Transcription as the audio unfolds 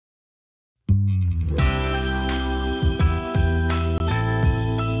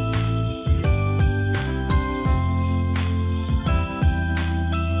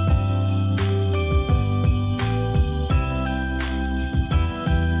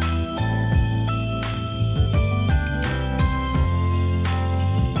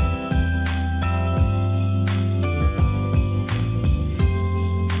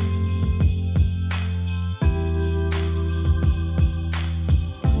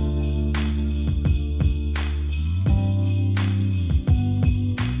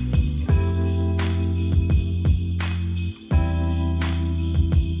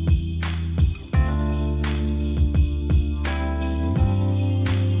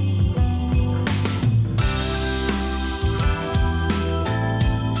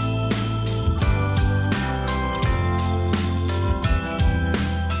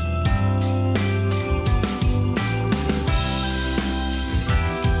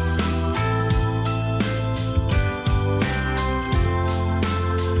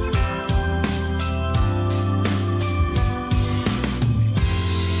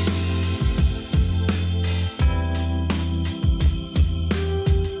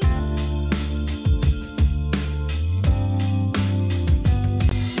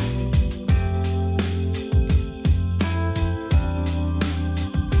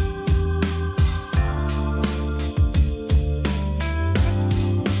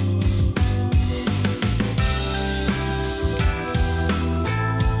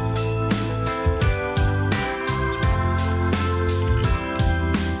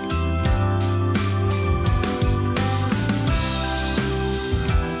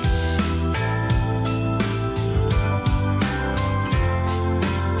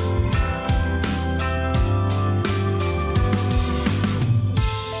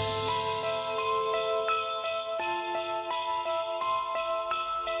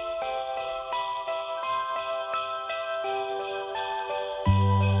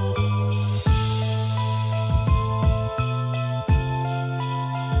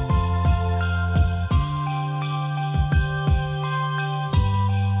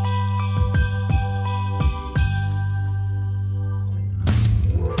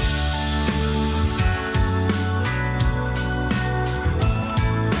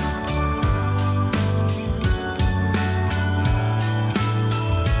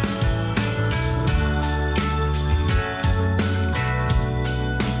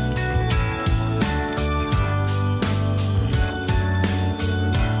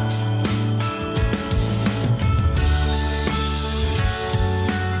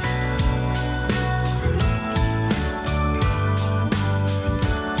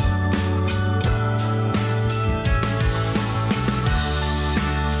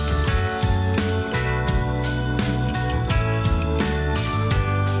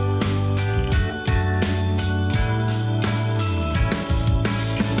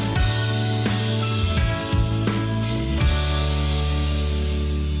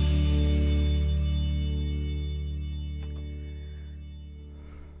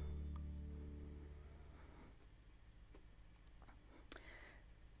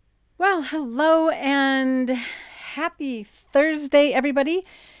Well, hello and happy Thursday, everybody.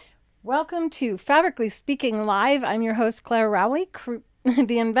 Welcome to Fabrically Speaking Live. I'm your host, Claire Rowley,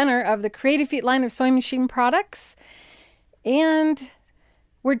 the inventor of the Creative Feet line of sewing machine products. And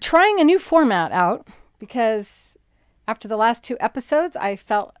we're trying a new format out because after the last two episodes, I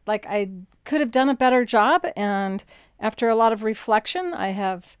felt like I could have done a better job. And after a lot of reflection, I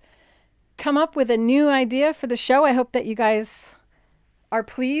have come up with a new idea for the show. I hope that you guys are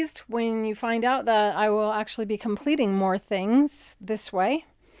pleased when you find out that I will actually be completing more things this way.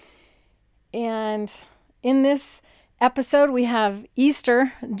 And in this episode, we have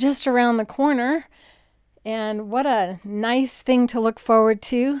Easter just around the corner. And what a nice thing to look forward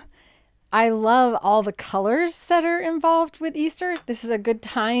to. I love all the colors that are involved with Easter. This is a good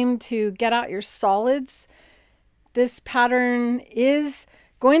time to get out your solids. This pattern is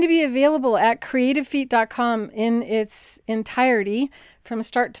going to be available at creativefeet.com in its entirety from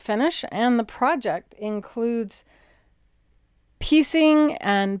start to finish, and the project includes piecing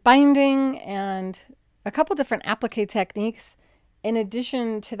and binding and a couple different applique techniques. In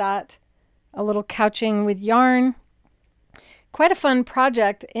addition to that, a little couching with yarn. Quite a fun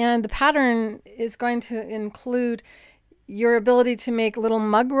project, and the pattern is going to include your ability to make little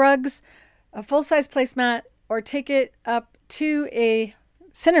mug rugs, a full-size placemat, or take it up to a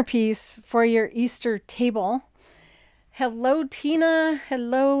centerpiece for your Easter table. Hello, Tina.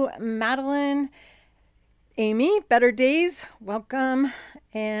 Hello, Madeline. Amy, Better Days, welcome.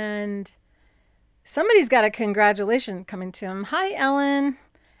 And somebody's got a congratulation coming to him. Hi, Ellen.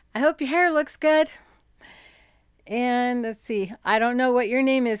 I hope your hair looks good. And let's see. I don't know what your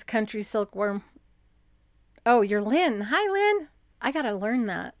name is, Country Silkworm. Oh, you're Lynn. Hi, Lynn. I got to learn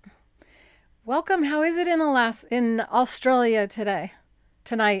that. Welcome. How is it in Australia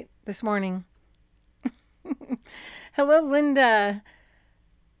tonight, this morning? Hello, Linda.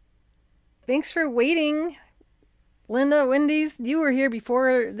 Thanks for waiting. Linda, Wendy's, you were here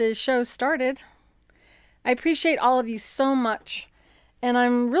before the show started. I appreciate all of you so much. And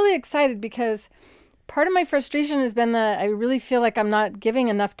I'm really excited because part of my frustration has been that I really feel like I'm not giving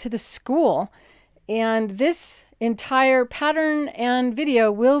enough to the school. And this entire pattern and video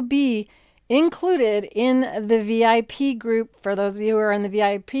will be included in the VIP group. For those of you who are in the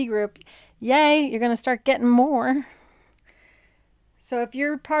VIP group, yay, you're going to start getting more. So if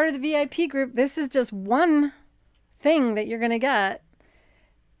you're part of the VIP group, this is just one thing that you're going to get,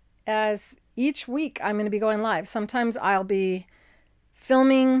 as each week I'm going to be going live. Sometimes I'll be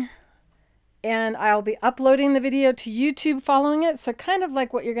filming and I'll be uploading the video to YouTube following it. So kind of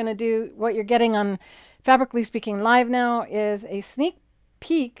like what you're going to do, what you're getting on Fabrically Speaking Live now is a sneak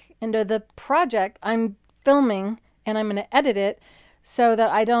peek into the project I'm filming, and I'm going to edit it so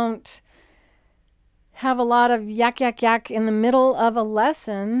that I don't have a lot of yak in the middle of a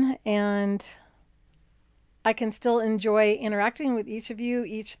lesson, and I can still enjoy interacting with each of you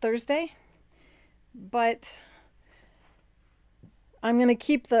each Thursday. But I'm going to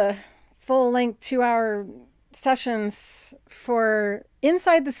keep the full-length 2-hour sessions for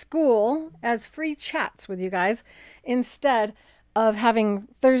inside the school as free chats with you guys, instead of having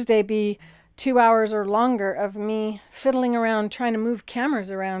Thursday be 2 hours or longer of me fiddling around trying to move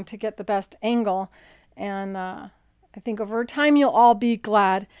cameras around to get the best angle. And I think over time you'll all be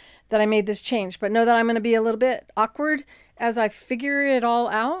glad that I made this change. But know that I'm going to be a little bit awkward as I figure it all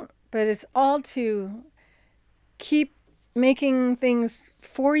out. But it's all to keep making things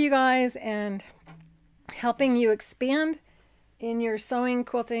for you guys and helping you expand in your sewing,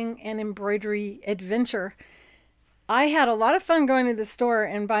 quilting, and embroidery adventure. I had a lot of fun going to the store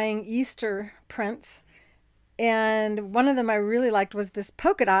and buying Easter prints. And one of them I really liked was this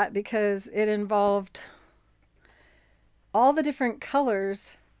polka dot because it involved all the different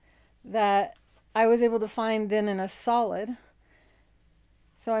colors that I was able to find then in a solid.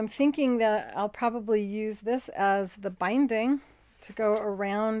 So I'm thinking that I'll probably use this as the binding to go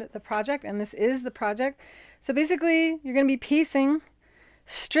around the project. And this is the project. So basically you're going to be piecing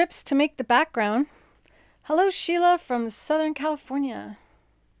strips to make the background. Hello, Sheila from Southern California.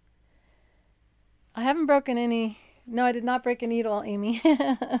 I haven't broken any. No, I did not break a needle, Amy.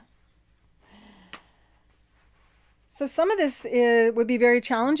 So some of this would be very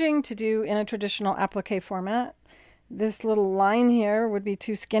challenging to do in a traditional applique format. This little line here would be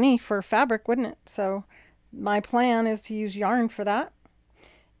too skinny for fabric, wouldn't it? So my plan is to use yarn for that.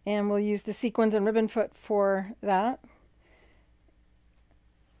 And we'll use the sequins and ribbon foot for that.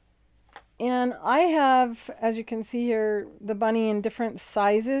 And I have, as you can see here, the bunny in different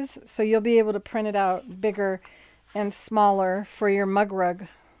sizes. So you'll be able to print it out bigger and smaller for your mug rug.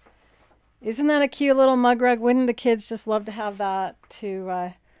 Isn't that a cute little mug rug? Wouldn't the kids just love to have that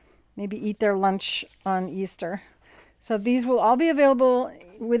to maybe eat their lunch on Easter. So these will all be available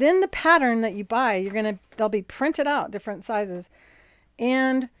within the pattern that you buy. They'll be printed out, different sizes.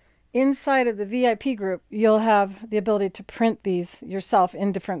 And inside of the VIP group, you'll have the ability to print these yourself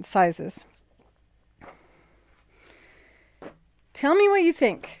in different sizes. Tell me what you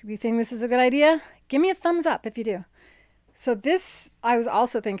think. Do you think this is a good idea? Give me a thumbs up if you do. So this, I was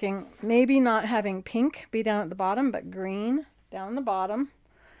also thinking, maybe not having pink be down at the bottom, but green down the bottom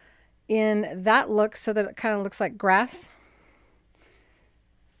in that look so that it kind of looks like grass.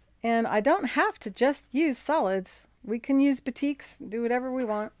 And I don't have to just use solids. We can use batiks, do whatever we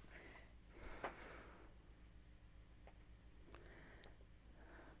want.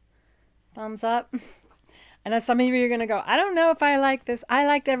 Thumbs up. I know some of you are going to go, I don't know if I like this. I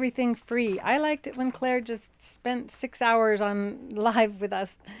liked everything free. I liked it when Claire just spent 6 hours on live with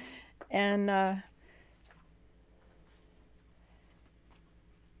us. And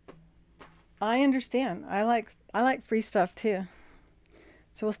I understand. I like free stuff too.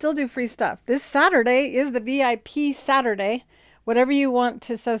 So we'll still do free stuff. This Saturday is the VIP Saturday. Whatever you want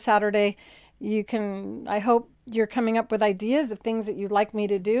to sew Saturday, you can. I hope you're coming up with ideas of things that you'd like me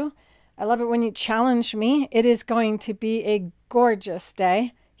to do. I love it when you challenge me. It is going to be a gorgeous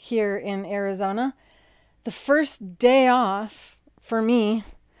day here in Arizona. The first day off for me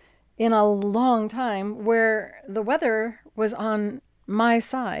in a long time where the weather was on my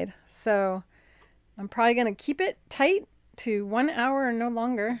side. So I'm probably going to keep it tight to 1 hour or no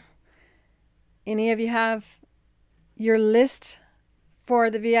longer. Any of you have your list for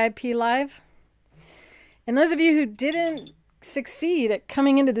the VIP Live? And those of you who didn't succeed at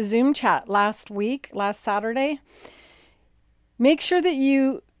coming into the Zoom chat last Saturday, make sure that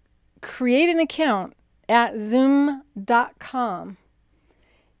you create an account at zoom.com,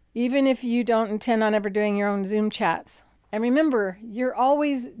 even if you don't intend on ever doing your own Zoom chats. And remember, you're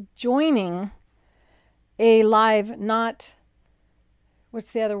always joining a live, not,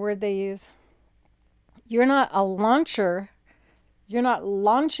 what's the other word they use? You're not a launcher. You're not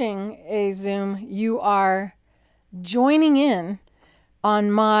launching a Zoom. You are joining in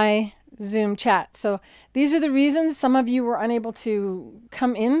on my Zoom chat. So these are the reasons some of you were unable to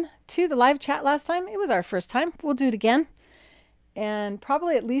come in to the live chat last time. It was our first time. We'll do it again. And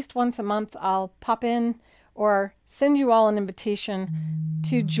probably at least once a month, I'll pop in or send you all an invitation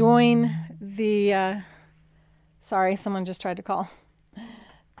to join the, sorry, someone just tried to call,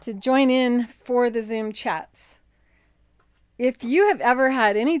 to join in for the Zoom chats. If you have ever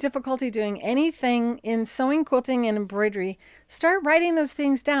had any difficulty doing anything in sewing, quilting, and embroidery, start writing those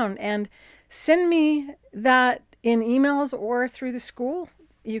things down and send me that in emails or through the school.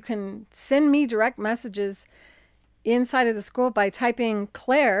 You can send me direct messages inside of the school by typing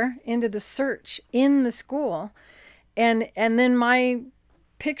Claire into the search in the school. And then my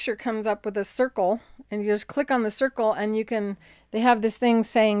picture comes up with a circle, and you just click on the circle and you can, they have this thing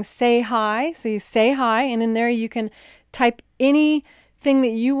saying say hi. So you say hi, and in there you can type anything that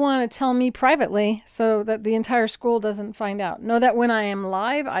you want to tell me privately so that the entire school doesn't find out. Know that when I am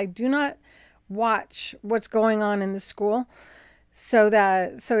live, I do not watch what's going on in the school. So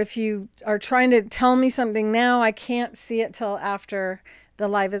if you are trying to tell me something now, I can't see it till after the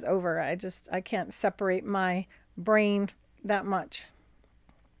live is over. I can't separate my brain that much.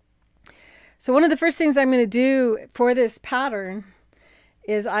 So one of the first things I'm going to do for this pattern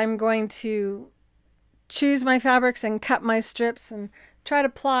is I'm going to choose my fabrics and cut my strips and try to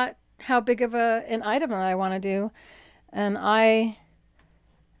plot how big of an item that I want to do. And I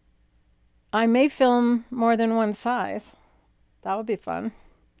may film more than one size. That would be fun.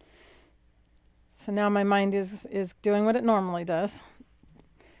 So now my mind is doing what it normally does.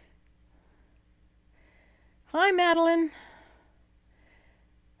 Hi, Madeline.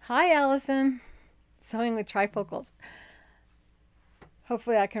 Hi, Allison. Sewing with trifocals.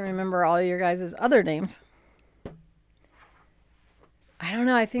 Hopefully I can remember all your guys' other names. I don't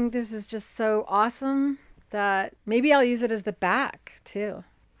know. I think this is just so awesome that maybe I'll use it as the back too.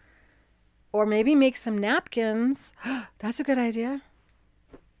 Or maybe make some napkins. That's a good idea.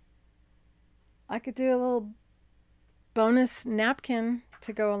 I could do a little bonus napkin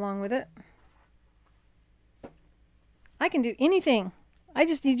to go along with it. I can do anything. I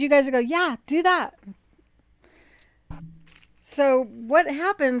just need you guys to go, yeah, do that. So what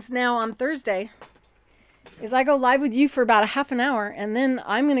happens now on Thursday is I go live with you for about a half an hour, and then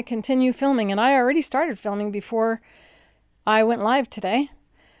I'm going to continue filming. And I already started filming before I went live today.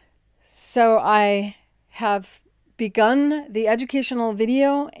 So I have begun the educational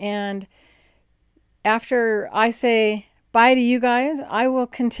video, and after I say bye to you guys, I will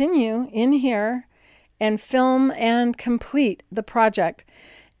continue in here and film and complete the project.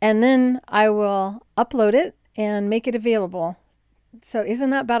 and then I will upload it and make it available. So isn't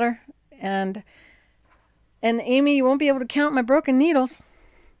that better? And Amy, you won't be able to count my broken needles.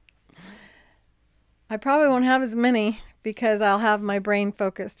 I probably won't have as many because I'll have my brain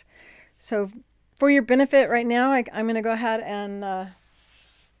focused. So for your benefit right now, I'm going to go ahead and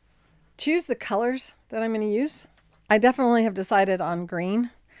choose the colors that I'm going to use. I definitely have decided on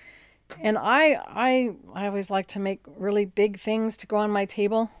green. And I always like to make really big things to go on my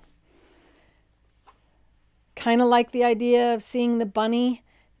table. Kind of like the idea of seeing the bunny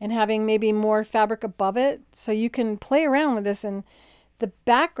and having maybe more fabric above it. So you can play around with this, and the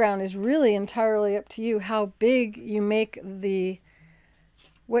background is really entirely up to you how big you make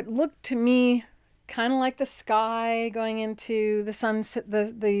what looked to me kind of like the sky going into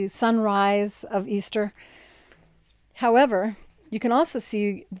the sunrise of Easter. However, you can also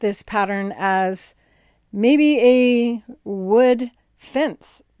see this pattern as maybe a wood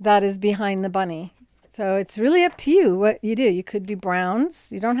fence that is behind the bunny. So it's really up to you what you do. You could do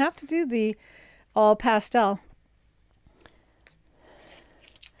browns. You don't have to do the all pastel.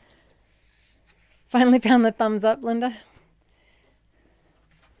 Finally found the thumbs up, Linda.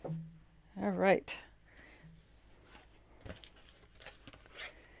 All right.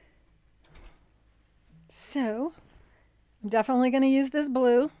 So I'm definitely going to use this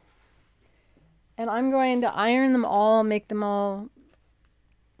blue. And I'm going to iron them all, make them all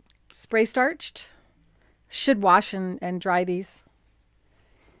spray starched. Should wash and dry these.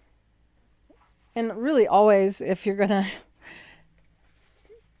 And really always, if you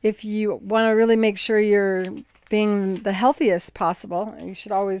want to really make sure you're being the healthiest possible, you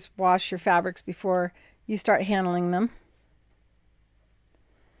should always wash your fabrics before you start handling them.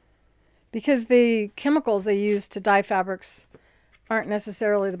 Because the chemicals they use to dye fabrics aren't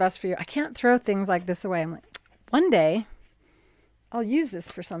necessarily the best for you. I can't throw things like this away. I'm like, one day I'll use this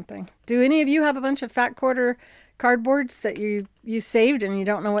for something. Do any of you have a bunch of fat quarter cardboards that you saved and you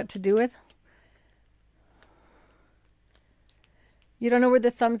don't know what to do with? You don't know where the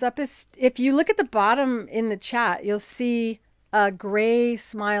thumbs up is? If you look at the bottom in the chat, you'll see a gray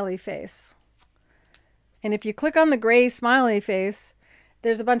smiley face. And if you click on the gray smiley face,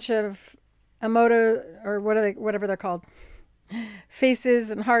 there's a bunch of emoji, or whatever they're called,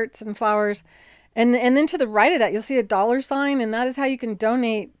 faces and hearts and flowers. And then to the right of that, you'll see a $sign, and that is how you can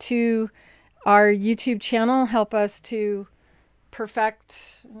donate to our YouTube channel. Help us to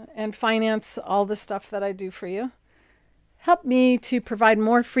perfect and finance all the stuff that I do for you. Help me to provide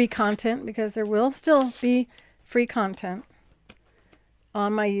more free content, because there will still be free content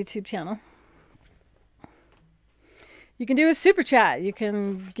on my YouTube channel. You can do a super chat. You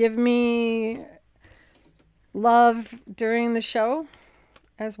can give me love during the show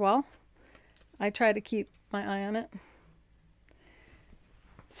as well. I try to keep my eye on it.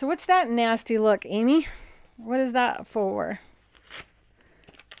 So what's that nasty look, Amy? What is that for?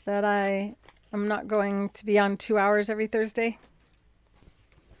 That I'm not going to be on 2 hours every Thursday?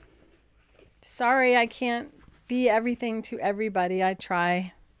 Sorry, I can't be everything to everybody. I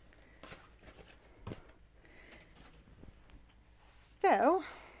try. So,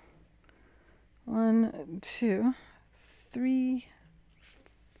 1, 2, 3,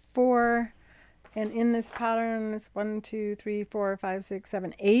 4, and in this pattern, it's 1, 2, 3, 4, 5, 6,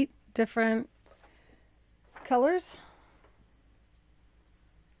 7, 8 different colors.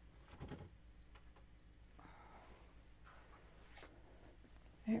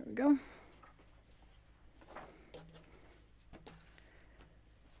 There we go.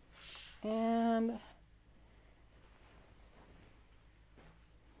 And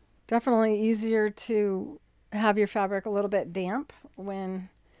definitely easier to have your fabric a little bit damp when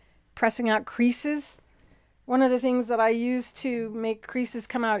pressing out creases. One of the things that I use to make creases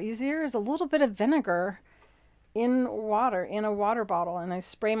come out easier is a little bit of vinegar in water, in a water bottle, and I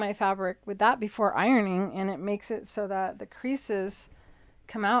spray my fabric with that before ironing, and it makes it so that the creases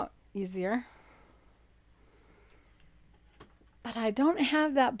come out easier. But I don't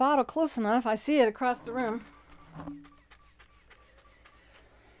have that bottle close enough. I see it across the room.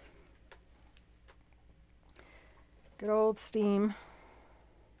 Good old steam.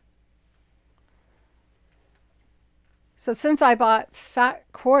 So since I bought fat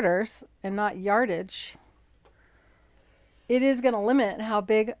quarters and not yardage, it is going to limit how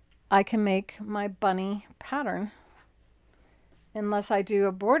big I can make my bunny pattern. Unless I do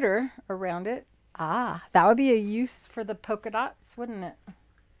a border around it. Ah, that would be a use for the polka dots, wouldn't it?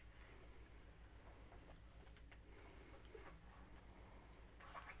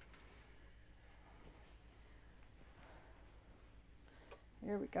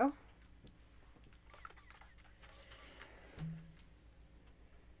 Here we go.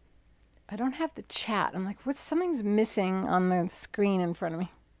 I don't have the chat. I'm like, something's missing on the screen in front of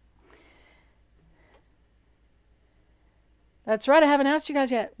me. That's right, I haven't asked you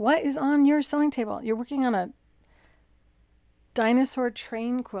guys yet. What is on your sewing table? You're working on a dinosaur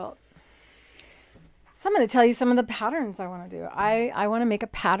train quilt. So I'm going to tell you some of the patterns I want to do. I want to make a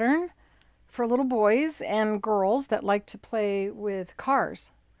pattern for little boys and girls that like to play with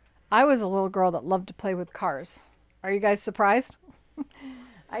cars. I was a little girl that loved to play with cars. Are you guys surprised?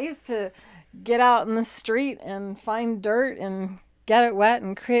 I used to get out in the street and find dirt and get it wet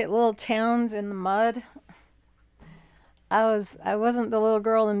and create little towns in the mud. I wasn't the little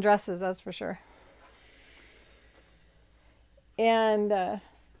girl in dresses, that's for sure. And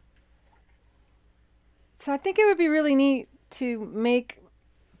so I think it would be really neat to make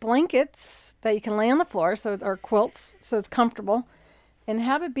blankets that you can lay on the floor, or quilts, so it's comfortable, and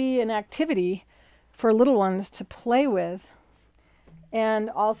have it be an activity for little ones to play with. And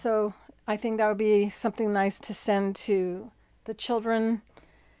also, I think that would be something nice to send to the children,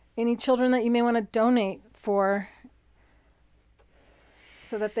 any children that you may want to donate for,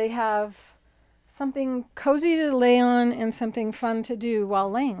 so that they have something cozy to lay on and something fun to do while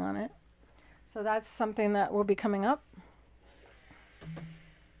laying on it. So that's something that will be coming up.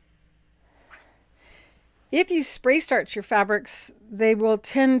 If you spray starch your fabrics, they won't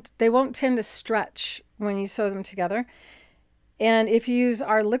tend to stretch when you sew them together. And if you use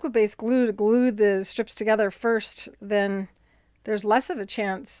our liquid-based glue to glue the strips together first, then there's less of a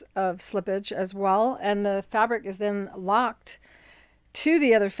chance of slippage as well, and the fabric is then locked to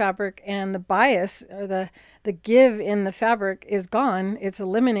the other fabric, and the bias, or the give in the fabric, is gone. It's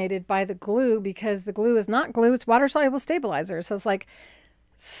eliminated by the glue, because the glue is not glue, it's water-soluble stabilizer. So it's like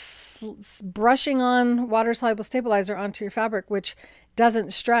brushing on water-soluble stabilizer onto your fabric, which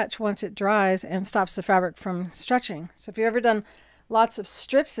doesn't stretch once it dries and stops the fabric from stretching. So if you've ever done lots of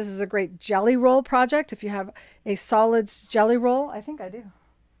strips, this is a great jelly roll project. If you have a solids jelly roll, I think I do.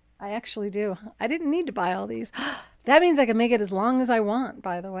 I actually do. I didn't need to buy all these. That means I can make it as long as I want,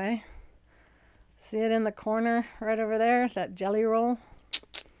 by the way. See it in the corner right over there, that jelly roll?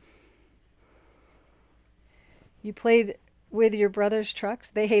 You played with your brother's trucks.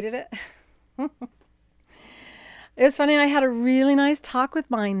 They hated it. It's funny, I had a really nice talk with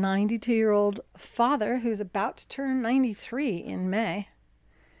my 92-year-old father, who's about to turn 93 in May. In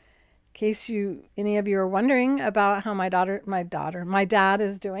case any of you are wondering about how my dad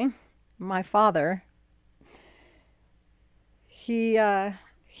is doing, my father, he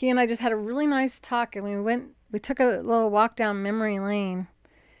and I just had a really nice talk, and we took a little walk down memory lane,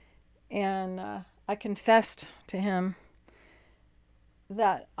 and I confessed to him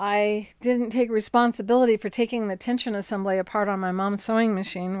that I didn't take responsibility for taking the tension assembly apart on my mom's sewing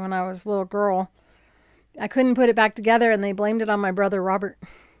machine when I was a little girl. I couldn't put it back together, and they blamed it on my brother Robert.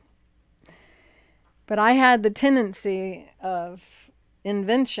 But I had the tendency of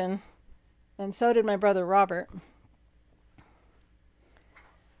invention, and so did my brother Robert.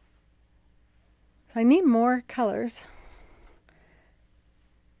 I need more colors.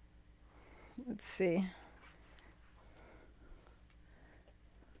 Let's see.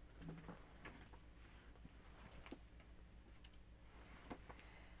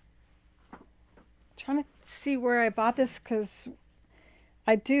 Trying to see where I bought this, because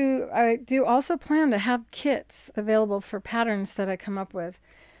I do also plan to have kits available for patterns that I come up with,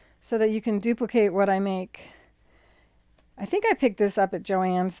 so that you can duplicate what I make. I think I picked this up at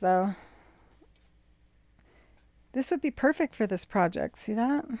Joann's, though. This would be perfect for this project. See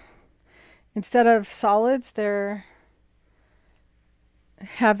that? Instead of solids, they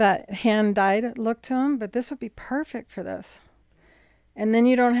have that hand-dyed look to them, but this would be perfect for this. And then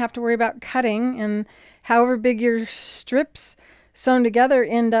you don't have to worry about cutting, and however big your strips sewn together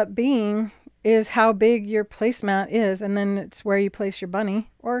end up being is how big your placemat is, and then it's where you place your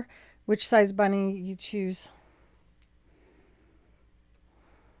bunny, or which size bunny you choose.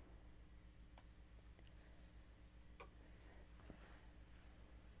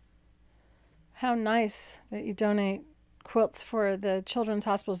 How nice that you donate quilts for the children's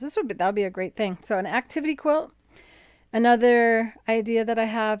hospitals. That would be a great thing. So an activity quilt. Another idea that I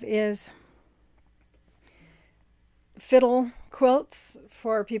have is fiddle quilts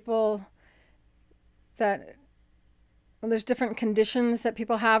for people that, well, there's different conditions that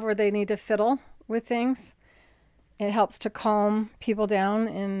people have where they need to fiddle with things. It helps to calm people down.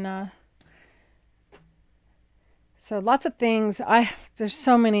 And so lots of things. There's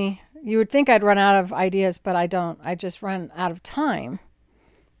so many. You would think I'd run out of ideas, but I don't. I just run out of time.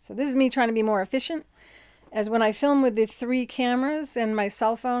 So this is me trying to be more efficient. As when I film with the 3 cameras and my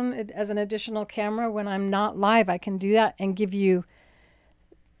cell phone as an additional camera, when I'm not live, I can do that and give you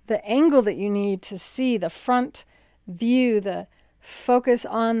the angle that you need to see the front view, the focus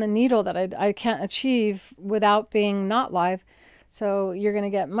on the needle that I can't achieve without being not live. So you're going to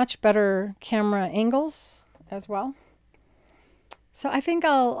get much better camera angles as well. So I think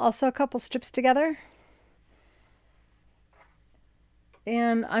I'll sew a couple strips together.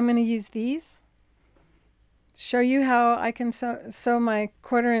 And I'm going to use these. Show you how I can sew my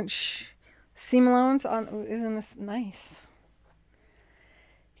 1/4 inch seam allowance on. Ooh, isn't this nice?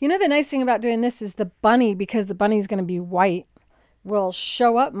 You know, the nice thing about doing this is the bunny, because the bunny is going to be white, will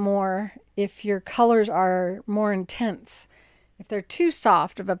show up more if your colors are more intense. If they're too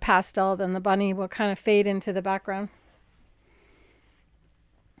soft of a pastel, then the bunny will kind of fade into the background.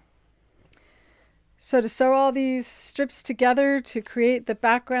 So to sew all these strips together to create the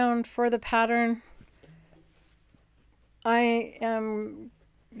background for the pattern, I am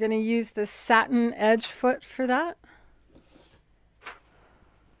going to use the satin edge foot for that.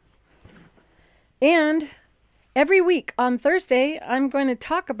 And every week on Thursday, I'm going to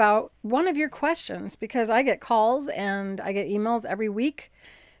talk about one of your questions, because I get calls and I get emails every week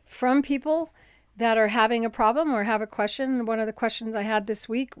from people that are having a problem or have a question. One of the questions I had this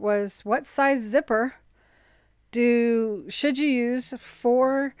week was, what size zipper should you use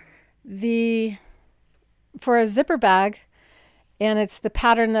for a zipper bag? And it's the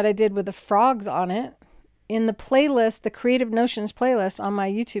pattern that I did with the frogs on it in the playlist, the Creative Notions playlist on my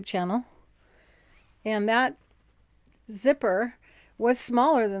YouTube channel. And that zipper was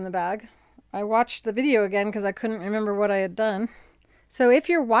smaller than the bag. I watched the video again because I couldn't remember what I had done. So if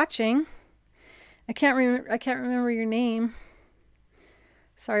you're watching, I can't remember your name.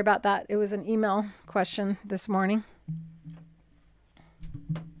 Sorry about that. It was an email question this morning.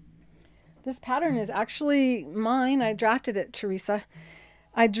 This pattern is actually mine. I drafted it, Teresa.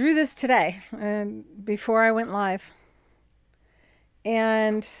 I drew this today before I went live.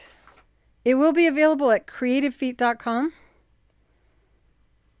 And it will be available at creativefeet.com.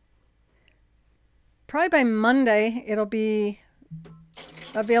 Probably by Monday, it'll be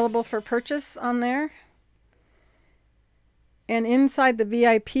available for purchase on there. And inside the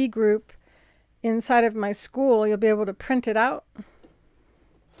VIP group, inside of my school, you'll be able to print it out.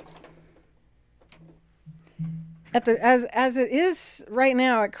 As it is right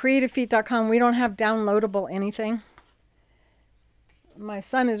now at creativefeet.com, we don't have downloadable anything. My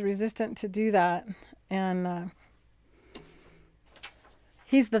son is resistant to do that, and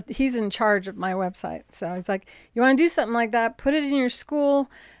he's in charge of my website. So he's like, you want to do something like that, put it in your school.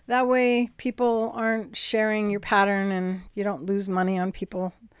 That way people aren't sharing your pattern and you don't lose money on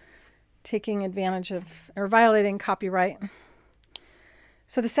people taking advantage of or violating copyright.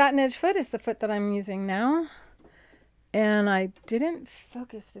 So the satin edge foot is the foot that I'm using now. And I didn't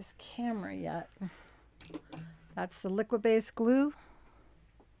focus this camera yet. That's the liquid-based glue.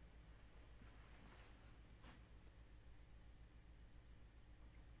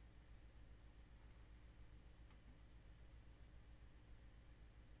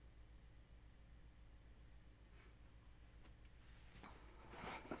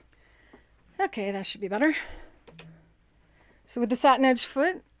 Okay, that should be better. So with the satin edge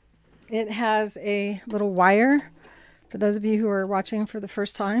foot, it has a little wire. For those of you who are watching for the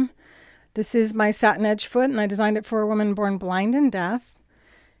first time, this is my satin edge foot, and I designed it for a woman born blind and deaf.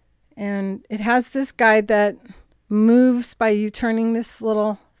 And it has this guide that moves by you turning this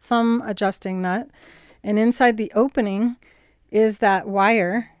little thumb adjusting nut. And inside the opening is that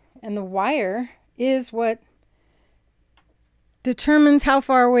wire, and the wire is what determines how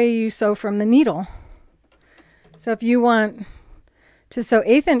far away you sew from the needle. So if you want to sew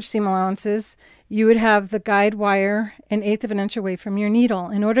 1/8 inch seam allowances, you would have the guide wire an 1/8 of an inch away from your needle.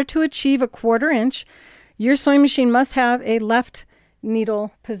 In order to achieve a 1/4 inch, your sewing machine must have a left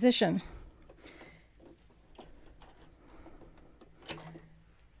needle position.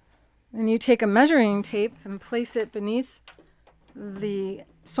 And you take a measuring tape and place it beneath the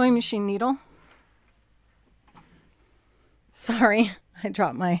sewing machine needle. Sorry, I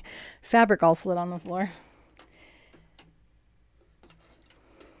dropped my fabric all slid on the floor.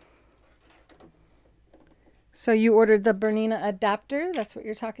 So you ordered the Bernina adapter. That's what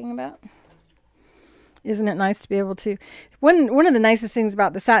you're talking about. Isn't it nice to be able to... One of the nicest things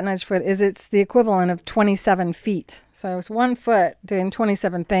about the satin edge foot is it's the equivalent of 27 feet. So it's 1 foot doing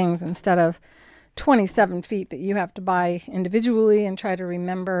 27 things instead of 27 feet that you have to buy individually and try to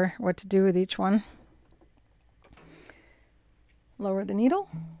remember what to do with each one. Lower the needle.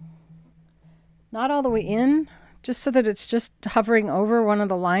 Not all the way in, just so that it's just hovering over one of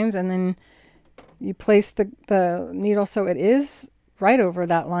the lines, and then you place the needle so it is right over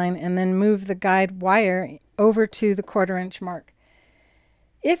that line, and then move the guide wire over to the 1/4 inch mark.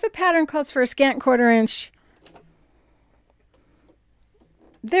 If a pattern calls for a scant 1/4 inch,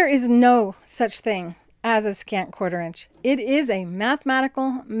 there is no such thing as a scant 1/4 inch. It is a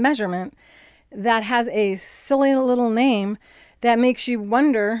mathematical measurement that has a silly little name that makes you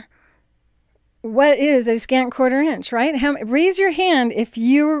wonder, what is a scant 1/4 inch, right? Raise your hand if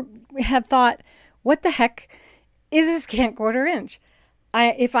you have thought, what the heck is a scant 1/4 inch?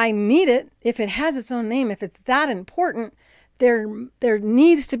 If I need it, if it has its own name, if it's that important, there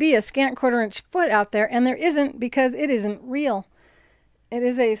needs to be a scant 1/4 inch foot out there, and there isn't, because it isn't real. It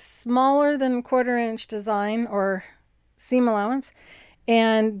is a smaller than 1/4 inch design or seam allowance.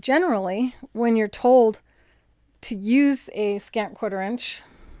 And generally, when you're told to use a scant 1/4 inch,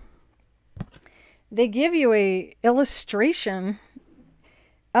 they give you a illustration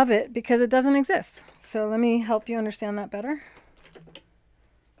of it because it doesn't exist. So let me help you understand that better.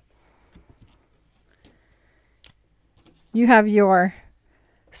 You have your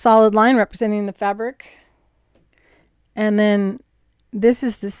solid line representing the fabric, and then this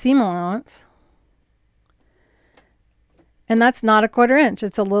is the seam allowance. And that's not a 1/4 inch.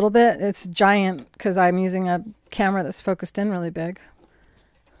 It's a little bit, it's giant because I'm using a camera that's focused in really big.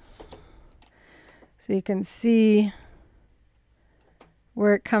 So you can see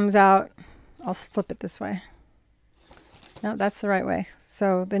where it comes out. I'll flip it this way. No, that's the right way.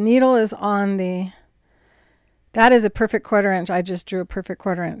 So the needle is on the, that is a perfect 1/4 inch. I just drew a perfect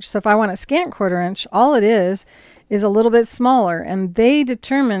 1/4 inch. So if I want a scant 1/4 inch, all it is a little bit smaller, and they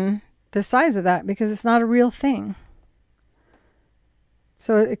determine the size of that because it's not a real thing.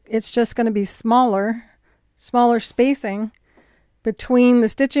 So it's just going to be smaller spacing between the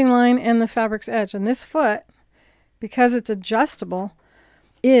stitching line and the fabric's edge. And this foot, because it's adjustable,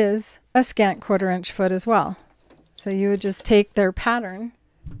 is a scant 1/4 inch foot as well. So you would just take their pattern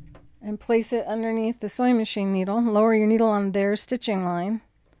and place it underneath the sewing machine needle, lower your needle on their stitching line,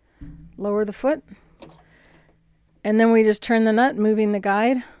 lower the foot, and then we just turn the nut, moving the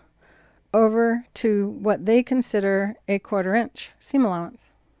guide over to what they consider a 1/4 inch seam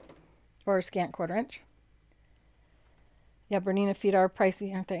allowance, or a scant 1/4 inch. Yeah, Bernina feet are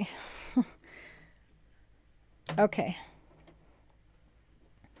pricey, aren't they? Okay.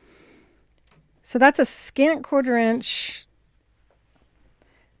 So that's a scant 1/4 inch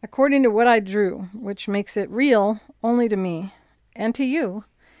according to what I drew, which makes it real only to me and to you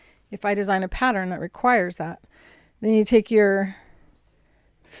if I design a pattern that requires that. Then you take your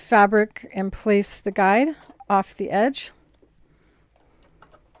fabric and place the guide off the edge.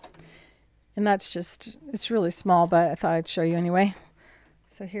 And that's just, it's really small, but I thought I'd show you anyway.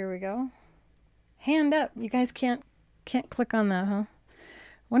 So here we go. Hand up. You guys can't click on that, huh?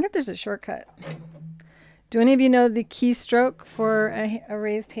 Wonder if there's a shortcut. Do any of you know the keystroke for a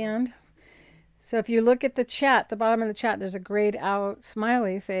raised hand? So if you look at the chat, the bottom of the chat, there's a grayed out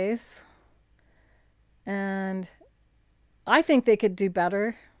smiley face. And I think they could do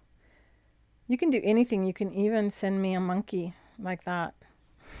better. You can do anything. You can even send me a monkey like that.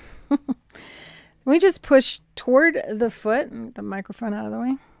 We just push toward the foot. Get the microphone out of the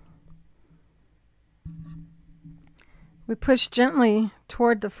way. We push gently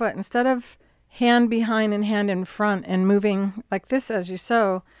toward the foot instead of hand behind and hand in front and moving like this as you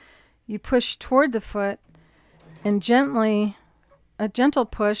sew. You push toward the foot and gently, a gentle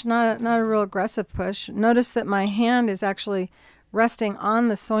push, not a real aggressive push. Notice that my hand is actually resting on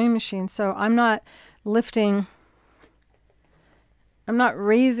the sewing machine, so I'm not lifting, I'm not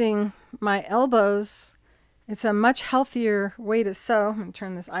raising my elbows. It's a much healthier way to sew. I'm going to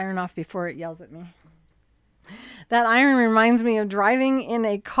turn this iron off before it yells at me. That iron reminds me of driving in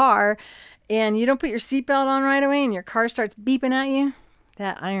a car and you don't put your seatbelt on right away and your car starts beeping at you.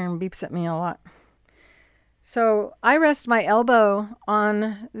 That iron beeps at me a lot. So I rest my elbow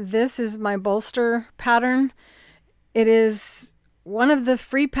on, this is my bolster pattern. It is one of the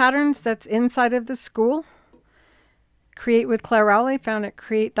free patterns that's inside of the school. Create with Claire Rowley, found at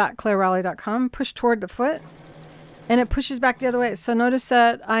create.clairerowley.com. Push toward the foot and it pushes back the other way. So notice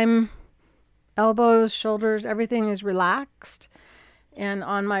that I'm elbows, shoulders, everything is relaxed. And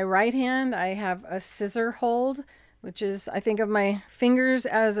on my right hand, I have a scissor hold, which is, I think of my fingers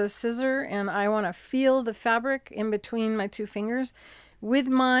as a scissor, and I want to feel the fabric in between my two fingers with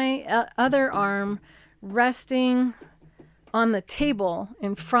my other arm resting on the table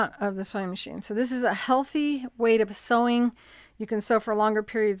in front of the sewing machine. So this is a healthy way of sewing. You can sew for longer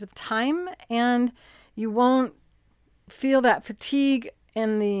periods of time and you won't feel that fatigue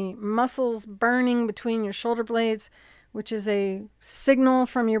and the muscles burning between your shoulder blades, which is a signal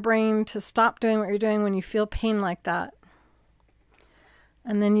from your brain to stop doing what you're doing when you feel pain like that.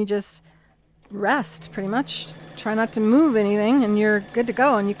 And then you just rest pretty much. Try not to move anything and you're good to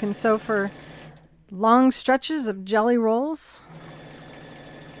go. And you can sew for long stretches of jelly rolls.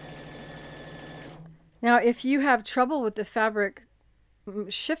 Now, if you have trouble with the fabric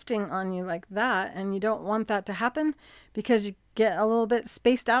shifting on you like that and you don't want that to happen because you get a little bit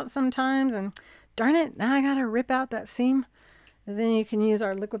spaced out sometimes and darn it, now I gotta rip out that seam, and then you can use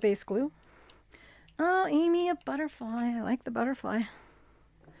our liquid-based glue. Oh, Amy, a butterfly. I like the butterfly.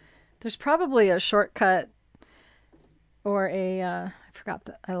 There's probably a shortcut or a, I forgot,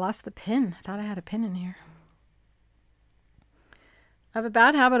 I lost the pin. I thought I had a pin in here. I have a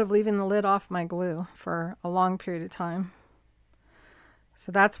bad habit of leaving the lid off my glue for a long period of time.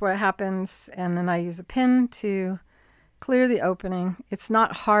 So that's what happens, and then I use a pin to clear the opening. It's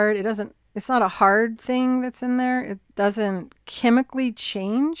not hard. It's not a hard thing that's in there. It doesn't chemically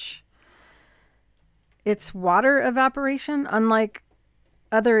change. It's water evaporation, unlike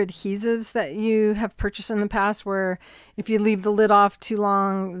other adhesives that you have purchased in the past where if you leave the lid off too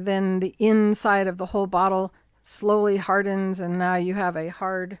long, then the inside of the whole bottle slowly hardens and now you have a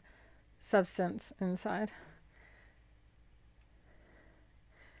hard substance inside.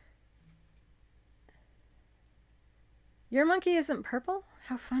 Your monkey isn't purple?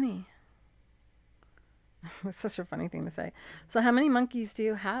 How funny. That's such a funny thing to say. So how many monkeys do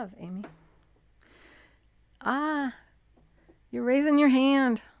you have, Amy? Ah, you're raising your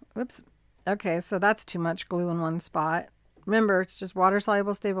hand. Whoops. Okay, so that's too much glue in one spot. Remember, it's just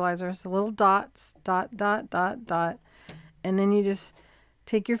water-soluble stabilizer. So little dots, dot, dot, dot, dot. And then you just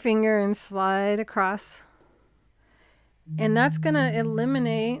take your finger and slide across. And that's going to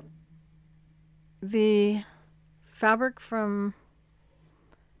eliminate the fabric from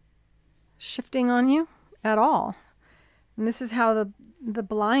shifting on you at all. And this is how the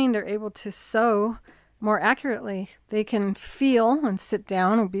blind are able to sew more accurately. They can feel and sit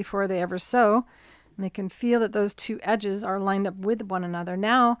down before they ever sew, and they can feel that those two edges are lined up with one another.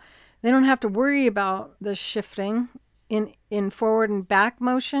 Now they don't have to worry about the shifting in forward and back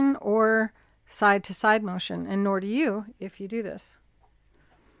motion or side to side motion, and nor do you if you do this.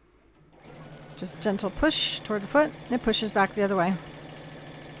 Just gentle push toward the foot, and it pushes back the other way.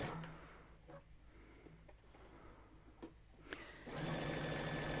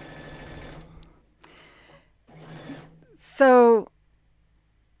 So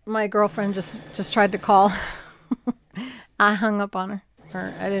my girlfriend just tried to call. I hung up on her,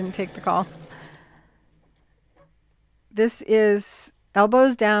 or I didn't take the call. This is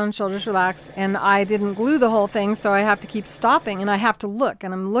elbows down, shoulders relaxed, and I didn't glue the whole thing, so I have to keep stopping, and I have to look,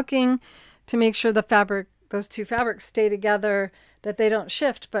 and I'm looking to make sure the fabric, those two fabrics stay together, that they don't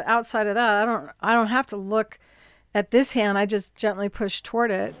shift. But outside of that, I don't have to look at this hand. I just gently push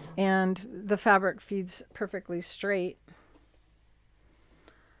toward it, and the fabric feeds perfectly straight.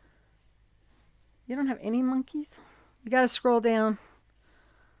 You don't have any monkeys? You got to scroll down.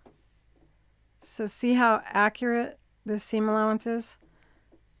 So see how accurate this seam allowance is?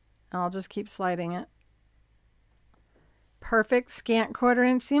 And I'll just keep sliding it. Perfect scant 1/4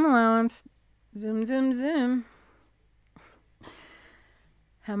 inch seam allowance. Zoom, zoom, zoom.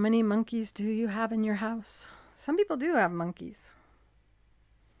 How many monkeys do you have in your house? Some people do have monkeys.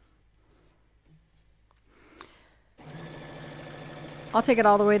 I'll take it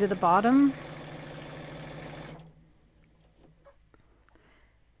all the way to the bottom.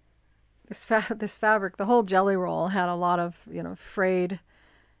 This fabric, the whole jelly roll had a lot of, frayed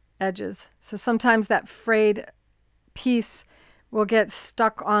edges. So sometimes that frayed piece will get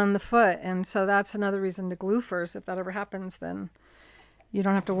stuck on the foot, and so that's another reason to glue first. If that ever happens, then you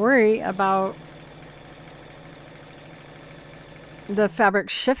don't have to worry about the fabric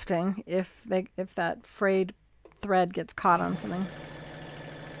shifting if that frayed thread gets caught on something.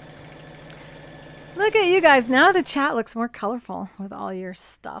 Look at you guys. Now the chat looks more colorful with all your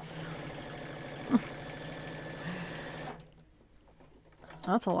stuff.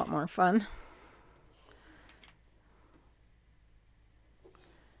 That's a lot more fun.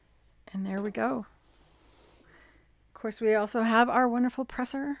 And there we go. Of course, we also have our wonderful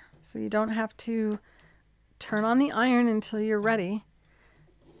presser, so you don't have to turn on the iron until you're ready.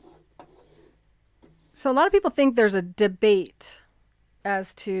 So a lot of people think there's a debate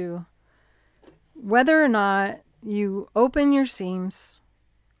as to whether or not you open your seams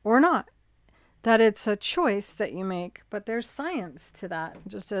or not. That it's a choice that you make, but there's science to that,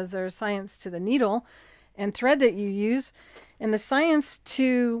 just as there's science to the needle and thread that you use, and the science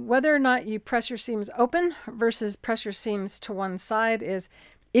to whether or not you press your seams open versus press your seams to one side is,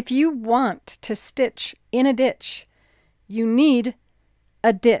 if you want to stitch in a ditch, you need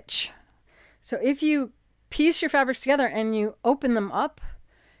a ditch. So if you piece your fabrics together and you open them up,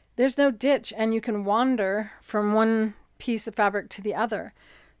 there's no ditch and you can wander from one piece of fabric to the other.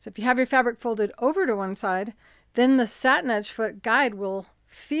 So if you have your fabric folded over to one side, then the satin edge foot guide will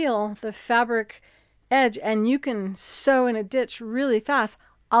feel the fabric edge and you can sew in a ditch really fast.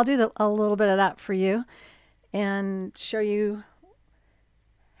 I'll do a little bit of that for you and show you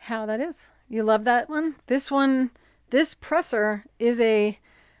how that is. You love that one? This presser is a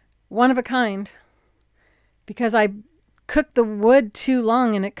one of a kind because I cooked the wood too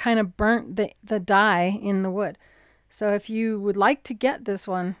long and it kind of burnt the dye in the wood. So if you would like to get this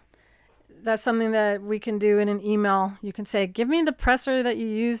one, that's something that we can do in an email. You can say, give me the presser that you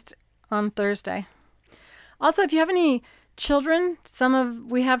used on Thursday. Also, if you have any children,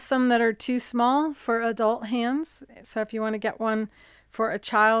 we have some that are too small for adult hands. So if you want to get one for a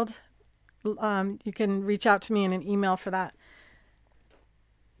child, you can reach out to me in an email for that.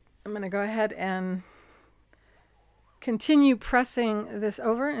 I'm going to go ahead and continue pressing this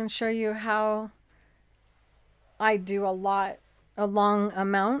over and show you how I do a long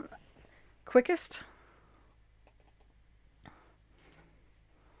amount quickest.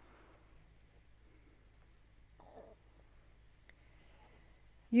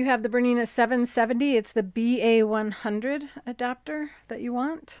 You have the Bernina 770. It's the BA100 adapter that you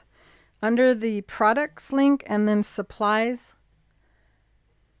want. Under the products link and then supplies,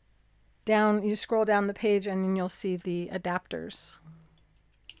 down, you scroll down the page and then you'll see the adapters.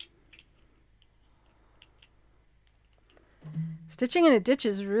 Stitching in a ditch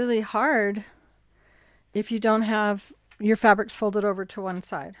is really hard if you don't have your fabrics folded over to one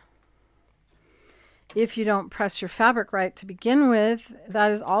side. If you don't press your fabric right to begin with,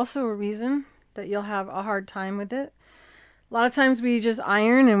 that is also a reason that you'll have a hard time with it. A lot of times we just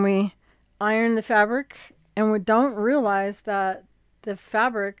iron and we iron the fabric and we don't realize that the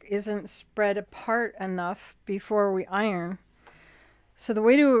fabric isn't spread apart enough before we iron. So the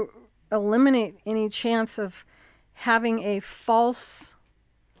way to eliminate any chance of having a false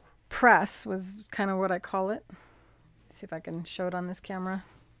press was kind of what I call it. Let's see if I can show it on this camera.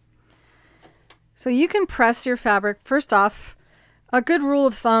 So you can press your fabric. First off, a good rule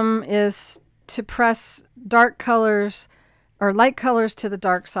of thumb is to press dark colors or light colors to the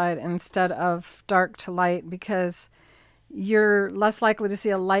dark side instead of dark to light, because you're less likely to see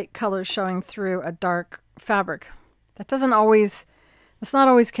a light color showing through a dark fabric. That's not always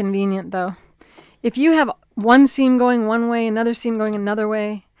convenient though. If you have one seam going one way, another seam going another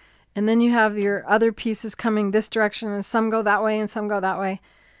way, and then you have your other pieces coming this direction and some go that way and some go that way,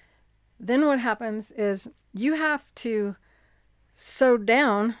 then what happens is you have to sew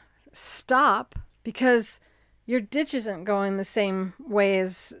down, stop, because your ditch isn't going the same way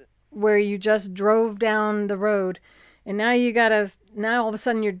as where you just drove down the road. And now all of a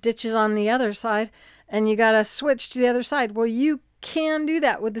sudden your ditch is on the other side and you gotta switch to the other side. Well, you can do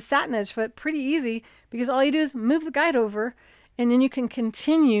that with the satin edge foot pretty easy, because all you do is move the guide over and then you can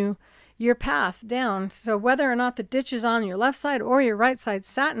continue your path down. So whether or not the ditch is on your left side or your right side,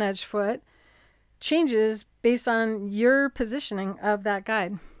 satin edge foot changes based on your positioning of that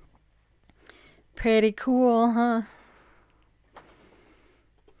guide. Pretty cool, huh?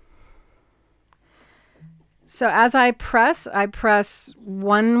 So as I press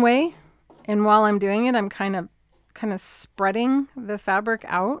one way, and while I'm doing it, I'm kind of spreading the fabric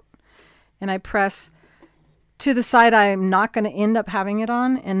out, and I press to the side I'm not going to end up having it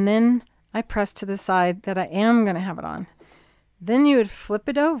on, and then I press to the side that I am going to have it on. Then you would flip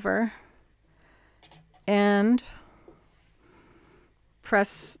it over and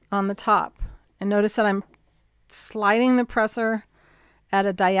press on the top. And notice that I'm sliding the presser at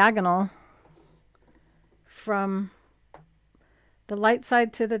a diagonal from the light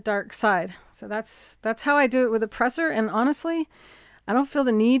side to the dark side. So that's how I do it with a presser. And honestly, I don't feel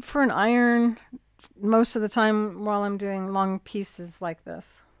the need for an iron most of the time while I'm doing long pieces like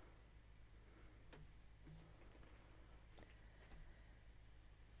this.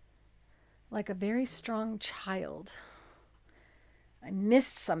 Like a very strong child. I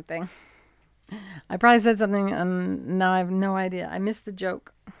missed something. I probably said something and now I have no idea. I missed the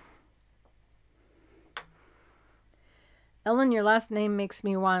joke. Ellen, your last name makes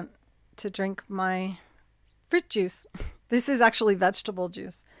me want to drink my fruit juice. This is actually vegetable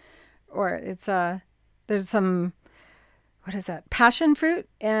juice. Or it's there's some, what is that? Passion fruit,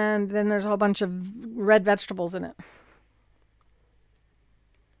 and then there's a whole bunch of red vegetables in it.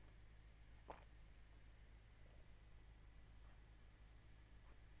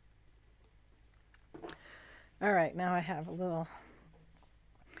 All right, now I have a little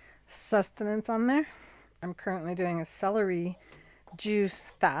sustenance on there. I'm currently doing a celery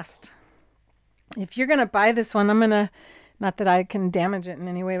juice fast. If you're going to buy this one, I'm going to Not that I can damage it in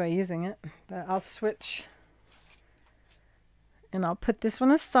any way by using it, but I'll switch. And I'll put this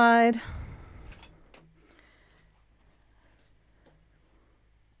one aside.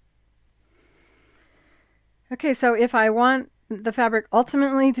 Okay, so if I want the fabric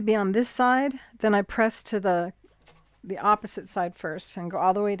ultimately to be on this side, then I press to the opposite side first and go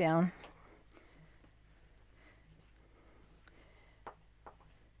all the way down.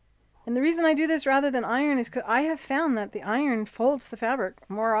 And the reason I do this rather than iron is because I have found that the iron folds the fabric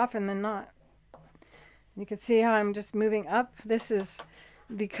more often than not. You can see how I'm just moving up. This is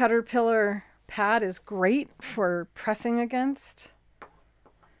the Caterpillar pad is great for pressing against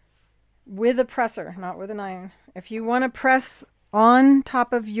with a presser, not with an iron. If you want to press on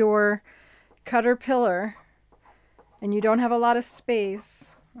top of your Caterpillar and you don't have a lot of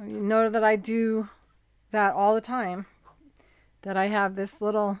space, you know that I do that all the time, that I have this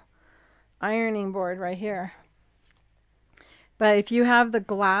little ironing board right here. But if you have the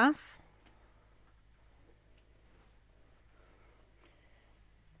glass,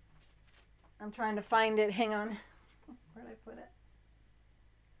 I'm trying to find it. Hang on. Where did I put it?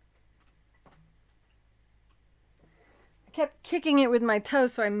 I kept kicking it with my toe,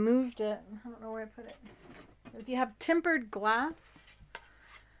 so I moved it. I don't know where I put it. If you have tempered glass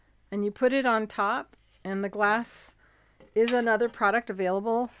and you put it on top, and the glass is another product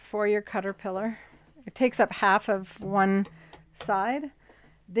available for your Caterpillar. It takes up half of one side.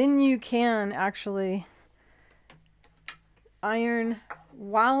 Then you can actually iron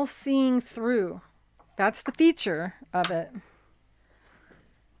while seeing through. That's the feature of it.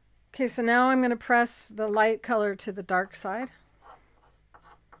 Okay, so now I'm going to press the light color to the dark side.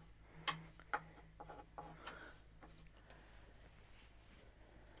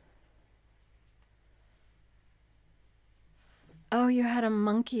 Oh, you had a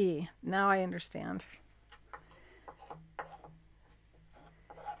monkey. Now I understand.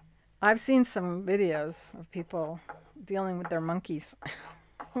 I've seen some videos of people dealing with their monkeys.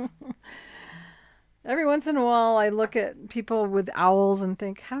 Every once in a while, I look at people with owls and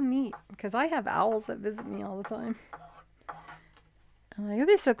think, how neat. Because I have owls that visit me all the time. I'm like, it would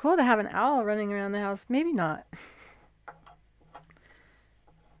be so cool to have an owl running around the house. Maybe not.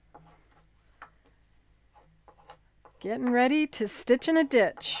 Getting ready to stitch in a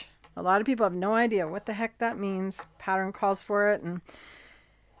ditch. A lot of people have no idea what the heck that means. Pattern calls for it, and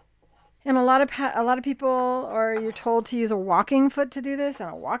a lot of people are, you're told to use a walking foot to do this, and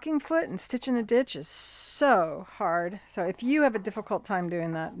a walking foot and stitch in a ditch is so hard. So if you have a difficult time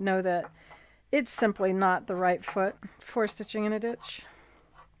doing that, know that it's simply not the right foot for stitching in a ditch.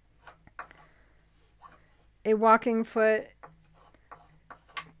 A walking foot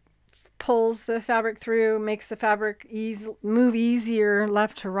pulls the fabric through, makes the fabric move easier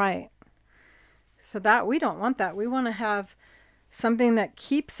left to right. So that we don't want that. We want to have something that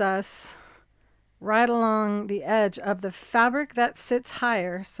keeps us right along the edge of the fabric that sits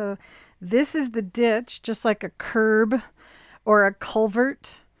higher. So this is the ditch, just like a curb or a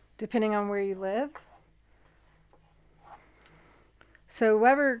culvert, depending on where you live. So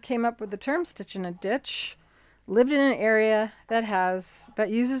whoever came up with the term stitch in a ditch lived in an area that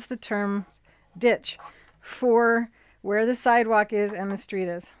uses the term ditch for where the sidewalk is and the street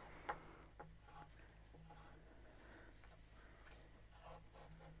is.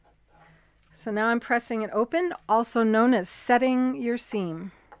 So now I'm pressing it open, also known as setting your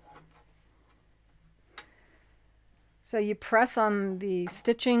seam. So you press on the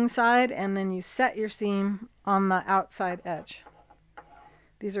stitching side and then you set your seam on the outside edge.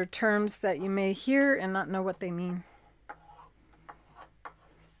 These are terms that you may hear and not know what they mean.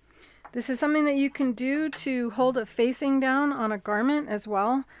 This is something that you can do to hold a facing down on a garment as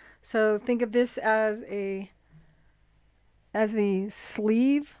well. So think of this as the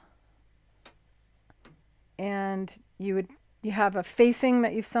sleeve, and you have a facing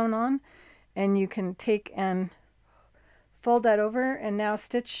that you've sewn on, and you can take and fold that over and now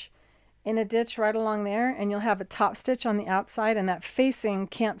stitch in a ditch right along there, and you'll have a top stitch on the outside, and that facing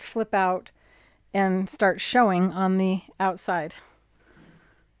can't flip out and start showing on the outside.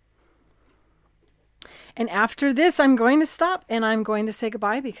 And after this, I'm going to stop and I'm going to say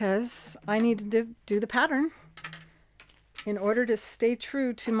goodbye because I need to do the pattern in order to stay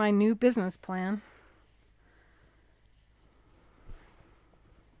true to my new business plan.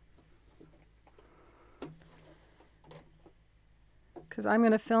 Because I'm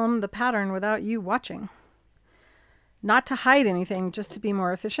going to film the pattern without you watching. Not to hide anything, just to be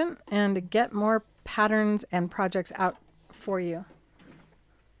more efficient and to get more patterns and projects out for you.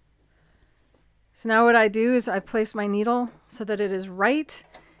 So now what I do is I place my needle so that it is right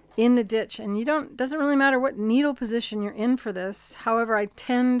in the ditch. And doesn't really matter what needle position you're in for this. However, I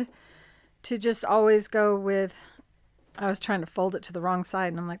tend to just always go with, I was trying to fold it to the wrong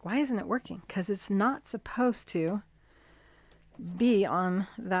side and I'm like, why isn't it working? Because it's not supposed to be on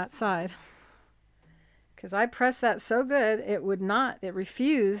that side. Because I pressed that so good, it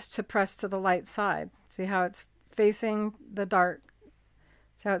refused to press to the light side. See how it's facing the dark?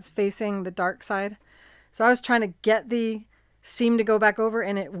 See how it's facing the dark side? So I was trying to get the seam to go back over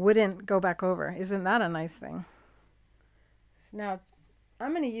and it wouldn't go back over. Isn't that a nice thing? So now I'm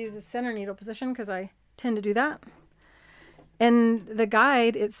going to use a center needle position because I tend to do that. And the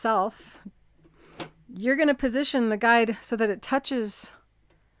guide itself, you're going to position the guide so that it touches,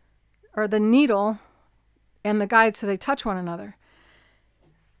 or the needle and the guide so they touch one another.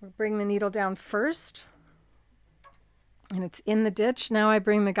 We'll bring the needle down first and it's in the ditch. Now I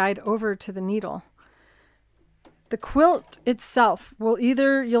bring the guide over to the needle. The quilt itself you'll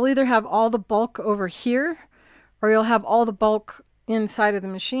either have all the bulk over here or you'll have all the bulk inside of the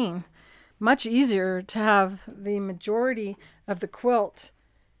machine. Much easier to have the majority of the quilt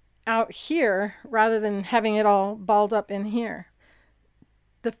out here rather than having it all balled up in here.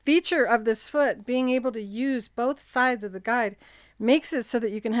 The feature of this foot, being able to use both sides of the guide, makes it so that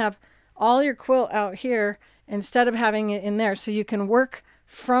you can have all your quilt out here instead of having it in there. So you can work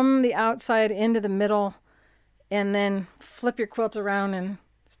from the outside into the middle and then flip your quilt around and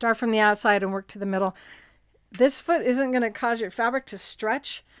start from the outside and work to the middle. This foot isn't going to cause your fabric to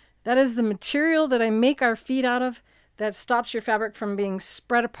stretch. That is the material that I make our feet out of that stops your fabric from being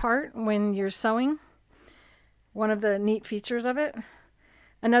spread apart when you're sewing. One of the neat features of it.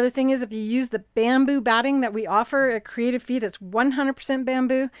 Another thing is if you use the bamboo batting that we offer at Creative Feet, it's 100%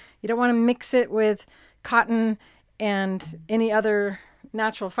 bamboo. You don't want to mix it with cotton and any other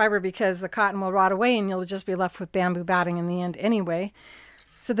natural fiber because the cotton will rot away and you'll just be left with bamboo batting in the end anyway.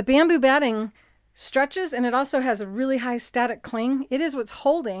 So the bamboo batting stretches and it also has a really high static cling. It is what's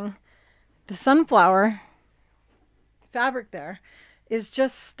holding the sunflower fabric there is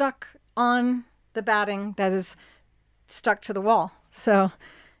just stuck on the batting that is stuck to the wall. So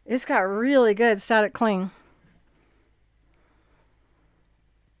it's got really good static cling.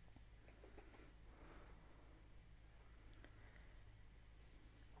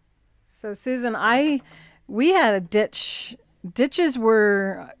 So Susan, we had a ditch. Ditches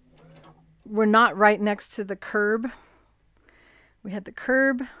were not right next to the curb. We had the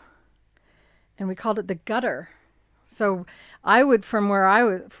curb and we called it the gutter. So I would, from where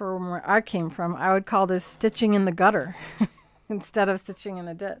I came from, I would call this stitching in the gutter instead of stitching in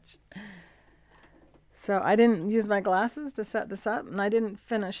a ditch. So I didn't use my glasses to set this up, and I didn't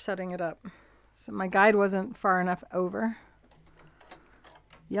finish setting it up. So my guide wasn't far enough over.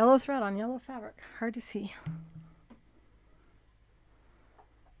 Yellow thread on yellow fabric, hard to see.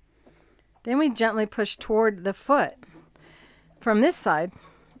 Then we gently push toward the foot from this side.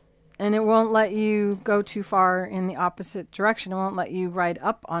 And it won't let you go too far in the opposite direction. It won't let you ride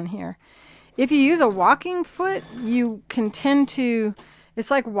up on here. If you use a walking foot, you can tend to, it's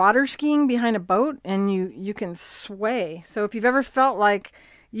like water skiing behind a boat and you can sway. So if you've ever felt like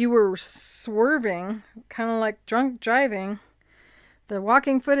you were swerving, kind of like drunk driving, the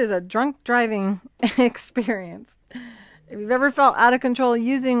walking foot is a drunk driving experience. If you've ever felt out of control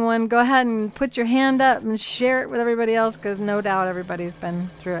using one, go ahead and put your hand up and share it with everybody else because no doubt everybody's been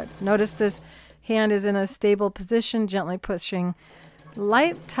through it. Notice this hand is in a stable position, gently pushing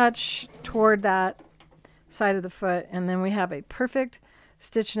light touch toward that side of the foot. And then we have a perfect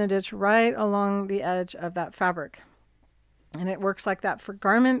stitch in a ditch right along the edge of that fabric. And it works like that for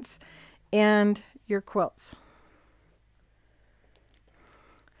garments and your quilts.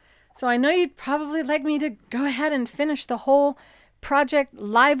 So I know you'd probably like me to go ahead and finish the whole project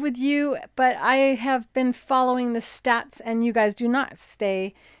live with you, but I have been following the stats and you guys do not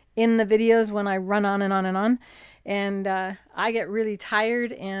stay in the videos when I run on and on and on. And I get really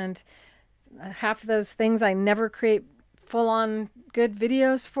tired, and half of those things I never create full-on good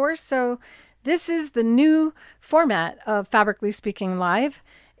videos for. So this is the new format of Fabrically Speaking Live.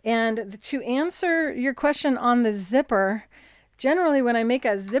 And to answer your question on the zipper, generally, when I make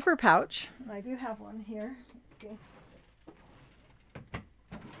a zipper pouch, I do have one here. Let's see.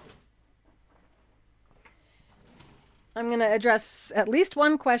 I'm going to address at least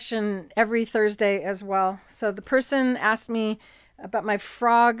one question every Thursday as well. So the person asked me about my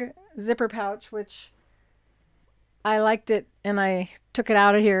frog zipper pouch, which I liked it and I took it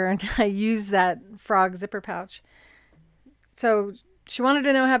out of here and I used that frog zipper pouch. So she wanted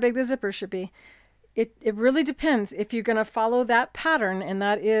to know how big the zipper should be. It really depends if you're going to follow that pattern, and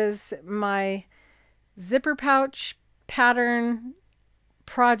that is my zipper pouch pattern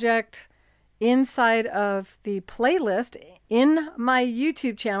project inside of the playlist in my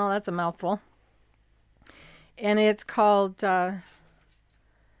YouTube channel. That's a mouthful. And it's called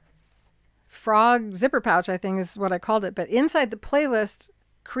Frog Zipper Pouch, I think is what I called it. But inside the playlist,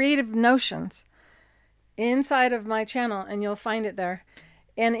 Creative Notions, inside of my channel, and you'll find it there.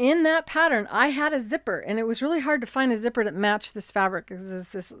 And in that pattern, I had a zipper, and it was really hard to find a zipper that matched this fabric because there's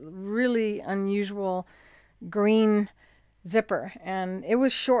this really unusual green zipper, and it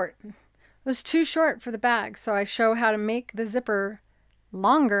was short. It was too short for the bag, so I show how to make the zipper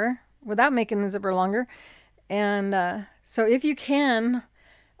longer without making the zipper longer. And so if you can,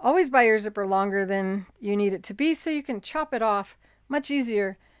 always buy your zipper longer than you need it to be so you can chop it off much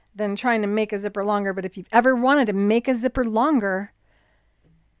easier than trying to make a zipper longer. But if you've ever wanted to make a zipper longer,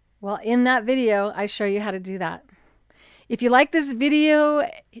 well, in that video, I show you how to do that. If you like this video,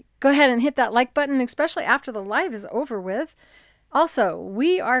 go ahead and hit that like button, especially after the live is over with. Also,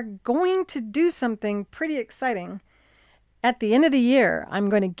 we are going to do something pretty exciting. At the end of the year, I'm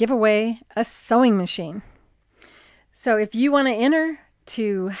going to give away a sewing machine. So if you want to enter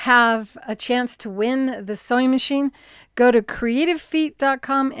to have a chance to win the sewing machine, go to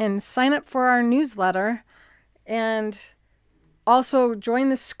creativefeet.com and sign up for our newsletter, and also join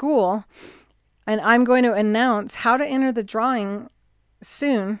the school. And I'm going to announce how to enter the drawing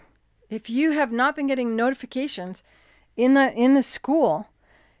soon. If you have not been getting notifications in the school,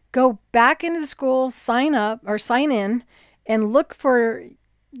 go back into the school, sign up or sign in, and look for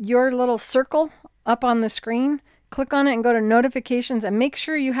your little circle up on the screen. Click on it and go to notifications, and make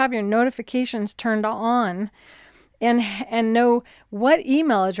sure you have your notifications turned on, and know what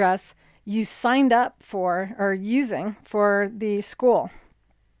email address you signed up for or using for the school.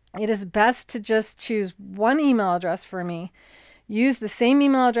 It is best to just choose one email address for me. Use the same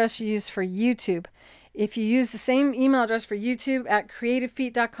email address you use for YouTube. If you use the same email address for YouTube at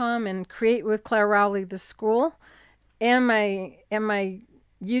creativefeet.com and Create with Claire Rowley, the school, and my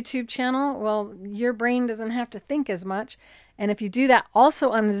YouTube channel, well, your brain doesn't have to think as much. And if you do that also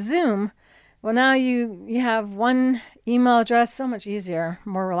on the Zoom, well, now you have one email address, so much easier,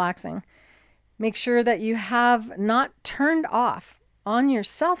 more relaxing. Make sure that you have not turned off on your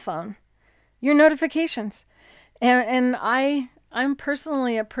cell phone your notifications. And I'm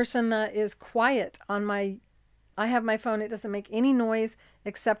personally a person that is quiet on I have my phone. It doesn't make any noise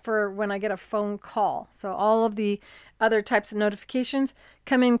except for when I get a phone call. So all of the other types of notifications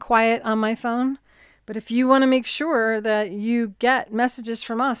come in quiet on my phone. But if you want to make sure that you get messages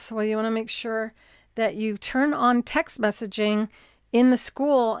from us, well, you want to make sure that you turn on text messaging in the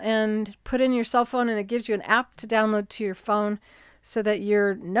school and put in your cell phone, and it gives you an app to download to your phone so that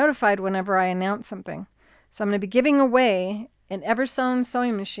you're notified whenever I announce something. So I'm going to be giving away an Eversewn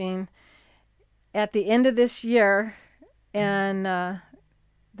sewing machine at the end of this year, and the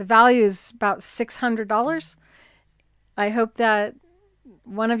value is about $600. I hope that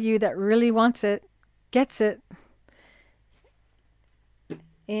one of you that really wants it gets it.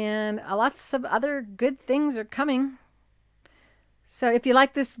 And lots of other good things are coming. So if you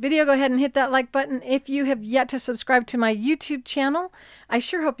like this video, go ahead and hit that like button. If you have yet to subscribe to my YouTube channel, I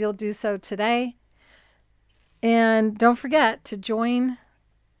sure hope you'll do so today. And don't forget to join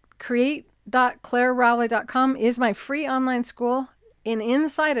create.clairerowley.com is my free online school. And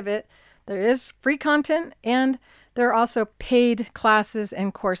inside of it, there is free content, and there are also paid classes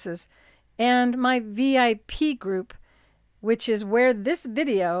and courses. And my VIP group, which is where this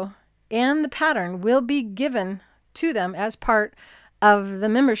video and the pattern will be given to them as part of the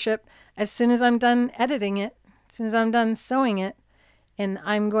membership as soon as I'm done editing it, as soon as I'm done sewing it. And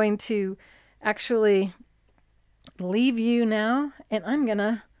I'm going to actually leave you now, and I'm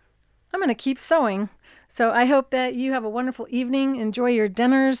gonna keep sewing. So I hope that you have a wonderful evening. Enjoy your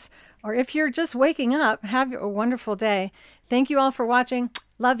dinners, or if you're just waking up, have a wonderful day. Thank you all for watching.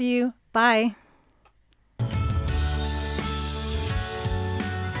 Love you. Bye.